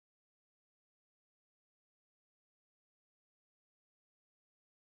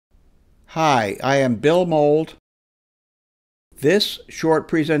Hi, I am Bill Mould. This short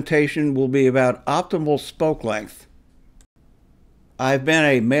presentation will be about optimal spoke length. I've been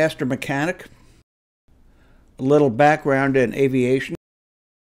a master mechanic, a little background in aviation.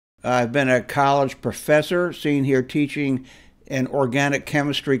 I've been a college professor, seen here teaching an organic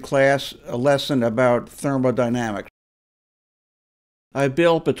chemistry class, a lesson about thermodynamics. I've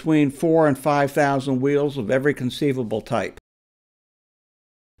built between 4,000 and 5,000 wheels of every conceivable type.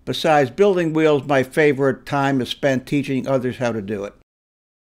 Besides building wheels, my favorite time is spent teaching others how to do it.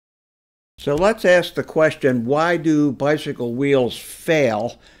 So let's ask the question, why do bicycle wheels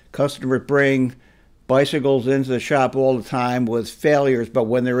fail? Customers bring bicycles into the shop all the time with failures, but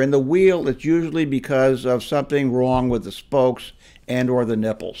when they're in the wheel, it's usually because of something wrong with the spokes and or the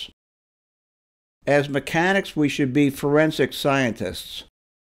nipples. As mechanics, we should be forensic scientists.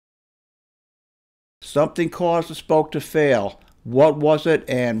 Something caused the spoke to fail. What was it,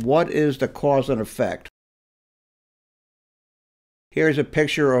 and what is the cause and effect? Here's a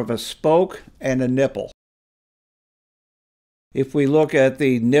picture of a spoke and a nipple. If we look at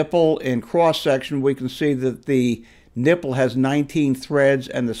the nipple in cross-section, we can see that the nipple has 19 threads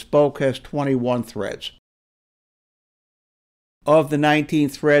and the spoke has 21 threads. Of the 19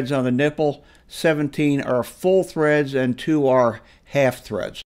 threads on the nipple, 17 are full threads and 2 are half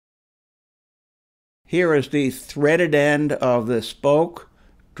threads. Here is the threaded end of the spoke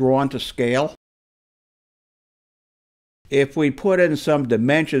drawn to scale. If we put in some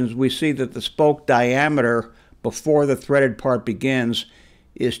dimensions, we see that the spoke diameter before the threaded part begins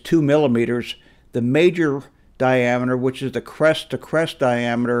is 2 millimeters. The major diameter, which is the crest-to-crest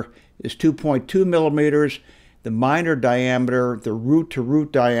diameter, is 2.2 millimeters. The minor diameter, the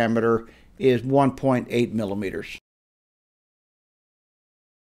root-to-root diameter, is 1.8 millimeters.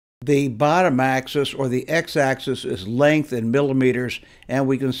 The bottom axis, or the x-axis, is length in millimeters, and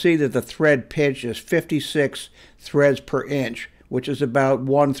we can see that the thread pitch is 56 threads per inch, which is about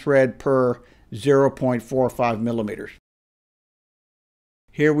 1 thread per 0.45 millimeters.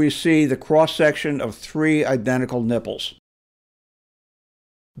 Here we see the cross-section of 3 identical nipples.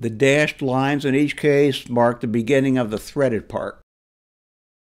 The dashed lines in each case mark the beginning of the threaded part.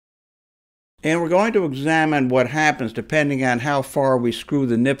 And we're going to examine what happens depending on how far we screw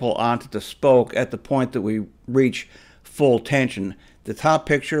the nipple onto the spoke at the point that we reach full tension. The top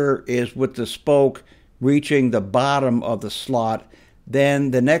picture is with the spoke reaching the bottom of the slot. Then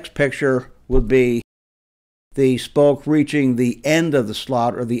the next picture would be the spoke reaching the end of the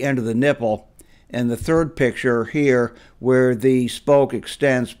slot or the end of the nipple. And the third picture here where the spoke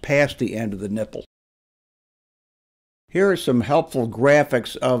extends past the end of the nipple. Here are some helpful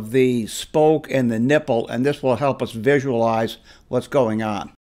graphics of the spoke and the nipple, and this will help us visualize what's going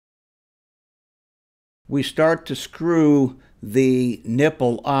on. We start to screw the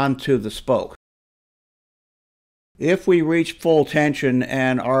nipple onto the spoke. If we reach full tension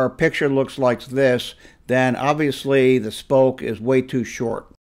and our picture looks like this, then obviously the spoke is way too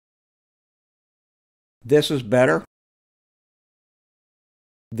short. This is better.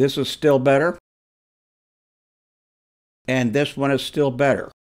 This is still better. And this one is still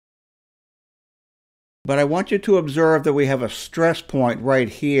better. But I want you to observe that we have a stress point right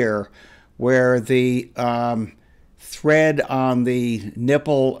here where the thread on the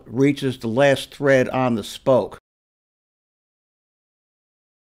nipple reaches the last thread on the spoke.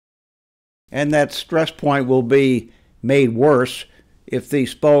 And that stress point will be made worse if the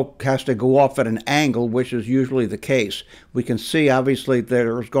spoke has to go off at an angle, which is usually the case. We can see obviously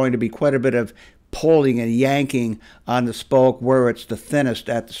there's going to be quite a bit of pulling and yanking on the spoke where it's the thinnest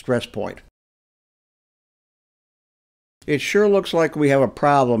at the stress point. It sure looks like we have a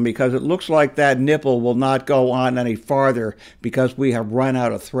problem because it looks like that nipple will not go on any farther because we have run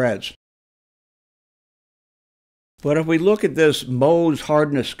out of threads. But if we look at this Mohs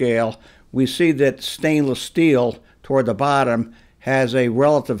hardness scale, we see that stainless steel toward the bottom has a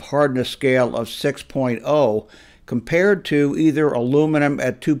relative hardness scale of 6.0 compared to either aluminum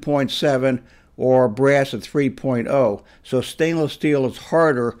at 2.7 or brass at 3.0. So stainless steel is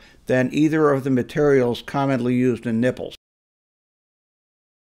harder than either of the materials commonly used in nipples.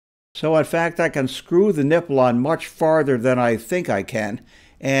 So in fact, I can screw the nipple on much farther than I think I can,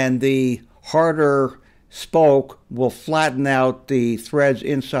 and the harder spoke will flatten out the threads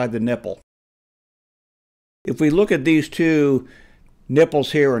inside the nipple. If we look at these two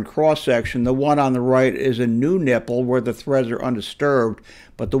nipples here in cross-section, the one on the right is a new nipple where the threads are undisturbed,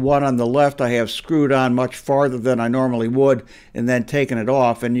 but the one on the left I have screwed on much farther than I normally would and then taken it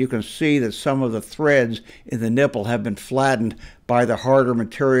off, and you can see that some of the threads in the nipple have been flattened by the harder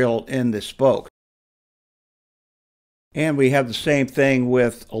material in the spoke. And we have the same thing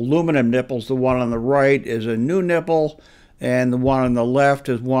with aluminum nipples. The one on the right is a new nipple, and the one on the left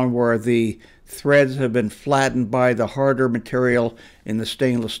is one where the threads have been flattened by the harder material in the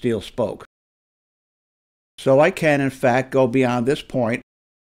stainless steel spoke. So I can, in fact, go beyond this point.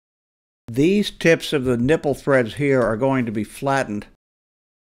 These tips of the nipple threads here are going to be flattened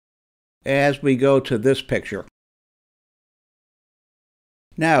as we go to this picture.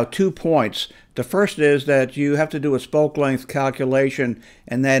 Now, 2 points. The first is that you have to do a spoke length calculation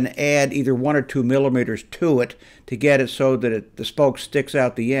and then add either 1 or 2 millimeters to it to get it so that the spoke sticks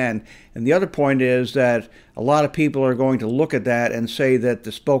out the end. And the other point is that a lot of people are going to look at that and say that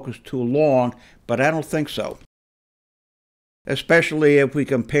the spoke is too long, but I don't think so. Especially if we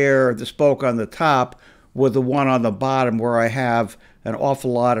compare the spoke on the top with the one on the bottom, where I have an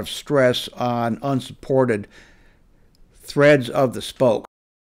awful lot of stress on unsupported threads of the spoke.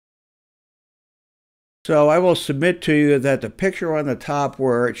 So I will submit to you that the picture on the top,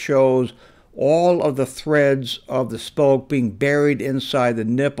 where it shows all of the threads of the spoke being buried inside the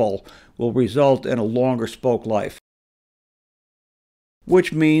nipple, will result in a longer spoke life.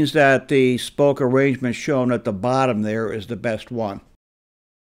 Which means that the spoke arrangement shown at the bottom there is the best one.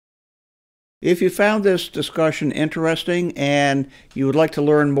 If you found this discussion interesting and you would like to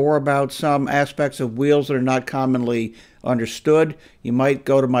learn more about some aspects of wheels that are not commonly understood, you might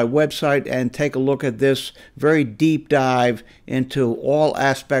go to my website and take a look at this very deep dive into all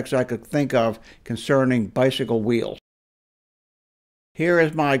aspects I could think of concerning bicycle wheels. Here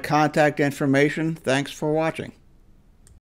is my contact information. Thanks for watching.